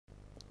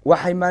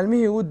waxay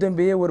maalmihii u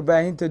dambeeyay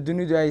warbaahinta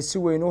dunidu ay si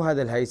weyn u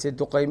hadal haysay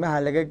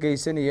duqeymaha laga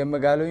geysanayo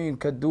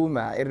magaalooyinka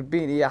Duuma,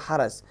 Irbiin iyo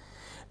Xaras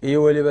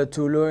iyo waliba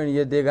tuulooyin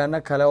iyo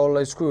deegaano kale oo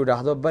la isku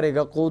yiraahdo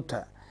Bariga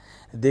Quuta.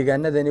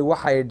 deegaanadani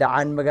waxay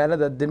dhacaan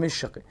magaalada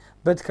Dimashq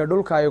badka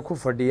dhulka ay ku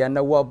fadhiyaan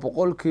waa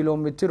 100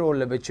 kiiloomitir oo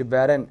laba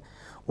jibaaran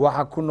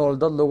waxa ku nool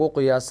dad lagu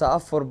qiyaasa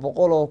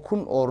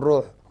 400,000 oo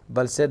ruux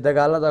balse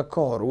dagaalada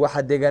ka hor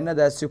waxa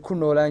deegaanadaasi ku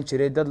noolaan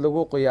jiray dad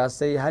lagu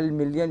qiyaasay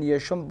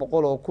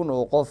 1,500,000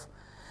 oo qof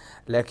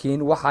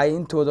laakiin waxa ay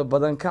intooda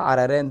badan ka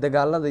carareen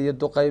dagaalada iyo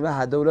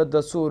duqeymaha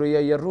dawladda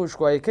Suuriya iyo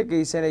Ruushku ay ka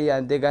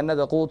geysanayaan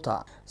deegaanada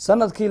Quuta.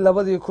 sanadkii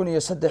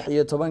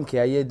 2013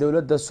 ayay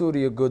dawladda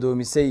Suuriya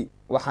godoomisay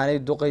waxaanay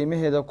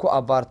duqeymaheeda ku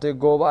abaartay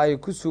goobo ay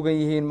ku sugan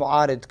yihiin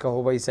mucaaridka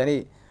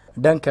hubaysani.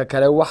 dhanka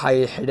kale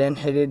waxay xidheen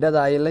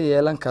xidhiidhada ay la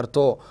yeelan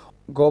karto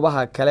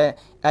goobaha kale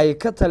ay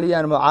ka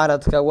taliyaan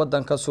mucaaradka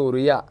wadanka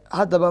Suuriya.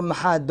 haddaba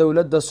maxaa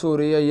dawladda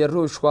Suuriya iyo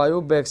Ruushku ay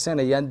u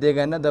beegsanayaan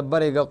deegaanada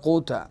Bariga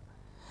Quuta?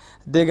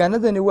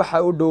 deegaanadani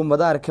waxa u dhow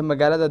madaarka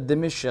magaalada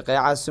Dimashq ee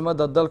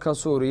caasimadda dalka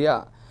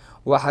Suuriya.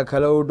 waxa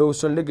kale oo dhow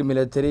saldhig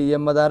military iyo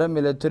madaar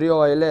military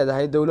oo ay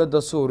leedahay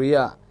dawladda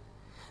Suuriya.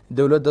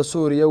 dawladda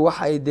Suuriya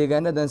waxa ay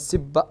deegaanadan si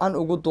ba'an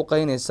ugu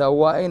duqeynaysaa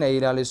waa inay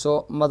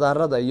ilaaliso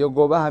madaarada iyo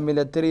goobaha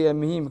military ee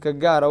muhiimka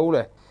gaar u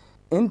leh.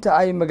 inta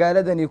ay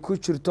magaaladani ku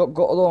jirto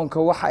go'doonka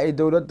waxa ay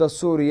dawladda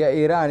Suuriya,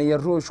 Iiraan iyo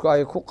Ruushku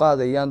ay ku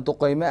qaadayaan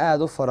duqeymo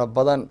aad u fara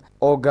badan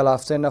oo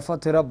galaaftay nafo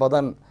tiro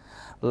badan.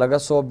 laga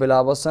soo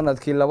bilaabo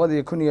sanadkii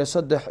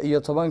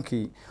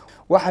 2013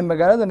 waxa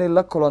magaaladani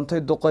la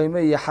kulantay duqeymo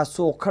iyo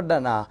xasuuq ka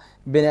dhan ah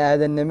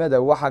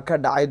bini'aadanimada. waxa ka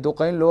dhacay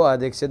duqeyn loo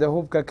adeegsaday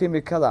hubka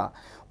kiimikada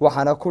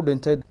waxaana ku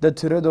dhintay dad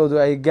tiradoodu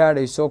ay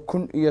gaadhayso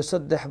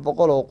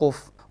 1,300 oo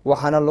qof.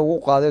 waxaana lagu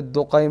qaaday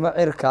duqeymo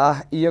cirka ah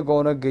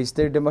iyagoona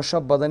geystay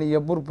dhimasho badan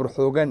iyo burbur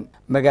xoogan.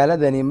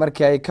 magaaladani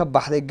markii ay ka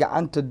baxday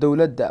gacanta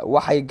dawladda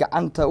waxay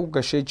gacanta u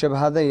gashay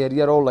jabhado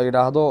yaryar oo la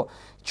yiraahdo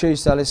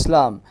Jaysh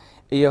al-Islam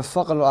iyo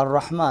Faql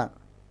al-Rahman.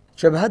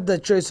 jabhadda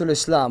Jaysh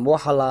al-Islam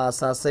waxa la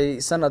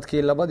aasaasay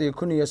sanadkii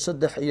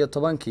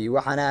 2013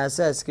 waxaana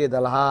asaaskeeda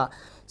lahaa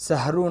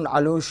Sahruun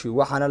Caluushi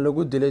waxaana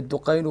lagu dilay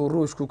duqeyn uu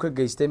Ruushku ka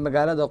geystay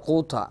magaalada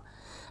Quuta.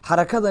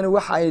 xarakadani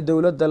waxa ay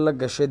dawladda la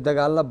gashay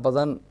dagaalo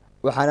badan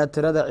waxaana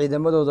tirada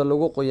ciidamadooda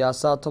lagu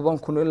qiyaasaa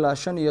 10,000 ilaa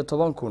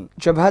 15,000.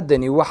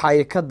 jabhadani waxa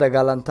ay ka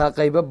dagaalantaa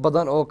qaybo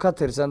badan oo ka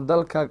tirsan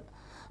dalka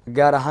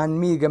gaar ahaan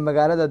miyiga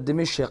magaalada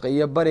Dimashq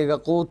iyo Bariga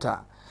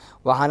Quuta.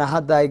 waxaana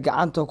hadda ay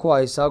gacanta ku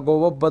haysaa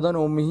goobo badan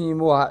oo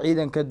muhiim u ah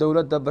ciidanka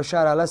dawladda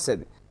Bashaar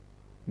al-Assad.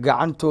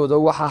 gacantooda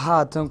waxa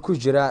haatan ku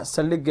jira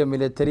saldhigga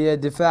military ee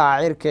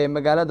difaaca cirka ee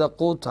magaalada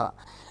Quuta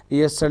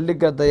iyo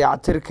saldhigga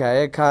dayactirka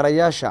ee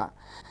kaarayaasha.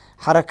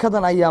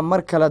 xarakadan ayaa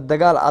mar kale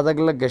dagaal adag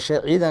la gashay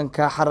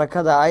ciidanka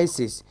xarakada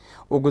ISIS.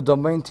 ugu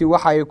dambeyntii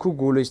waxa ay ku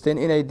guuleysteen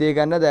inay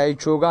deegaanada ay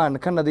joogaan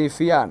ka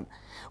nadiifiyaan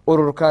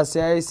ururkaasi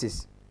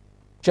ISIS.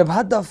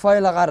 jabhadda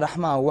Faql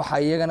al-Rahman waxa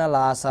iyagana la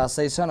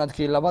aasaasay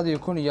sanadkii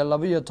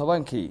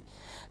 2012.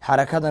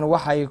 xarakadan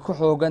waxay ku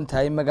xoogan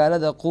tahay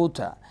magaalada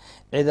Quuta.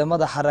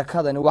 ciidamada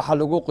xarakadan waxa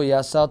lagu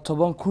qiyaasaa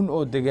 10,000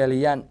 oo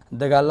dagaaliyaan.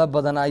 dagaalo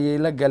badan ayay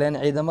la galeen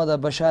ciidamada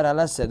Bashaar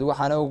al-Assad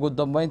waxaana ugu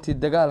dambeyntii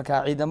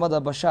dagaalka ciidamada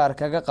Bashaar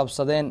kaga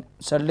qabsadeen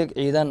saldhig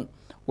ciidan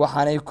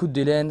waxaanay ku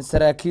dileen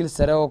saraakiil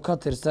sare oo ka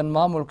tirsan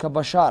maamulka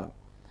Bashaar.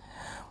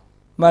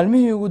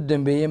 maalmihii ugu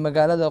dambeeyay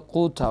magaalada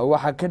Quuta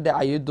waxa ka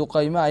dhacay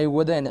duqeymo ay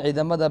wadeen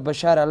ciidamada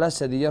Bashaar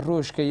al-Assad iyo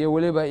Ruushka iyo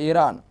waliba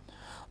Iiraan.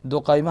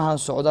 duqeymahan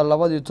socda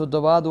 2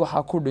 toddobaad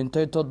waxa ku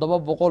dhintay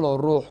 700 oo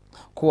ruux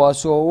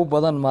kuwaas oo u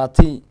badan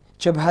maati.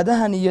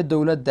 jabhadahan iyo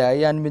dawladda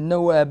ayaan midna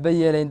u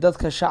aabayeelayn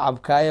dadka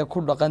shacabka ee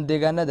ku dhaqan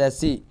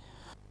deegaanadaasi.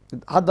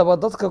 haddaba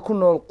dadka ku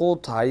nool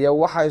Quuta ayaa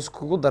waxa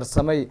iskugu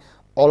darsamay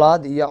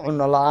colaad iyo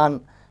cunno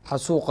la'aan.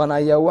 xasuuqan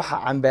ayaa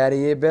waxa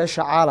cambaariyay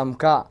beesha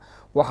caalamka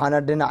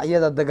waxaana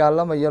dhinacyada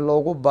dagaalamaya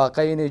loogu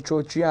baaqay inay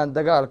joojiyaan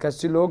dagaalka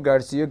si loo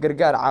gaarsiiyo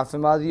gargaar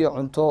caafimaad iyo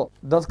cunto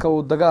dadka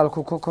uu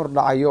dagaalku ka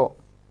kordhacayo.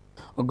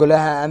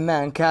 golaha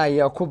ammaanka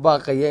ayaa ku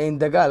baaqaya in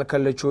dagaalka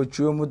la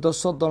joojiyo muddo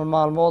 30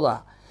 maalmood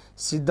ah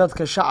si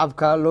dadka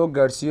shacabka loo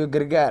gaarsiiyo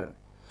gargaar.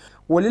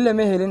 wali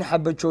lama helin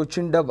xabad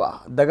joojin dhab ah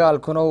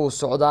dagaalkuna uu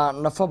socdaa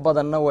nafo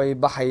badanna way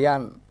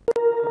baxayaan.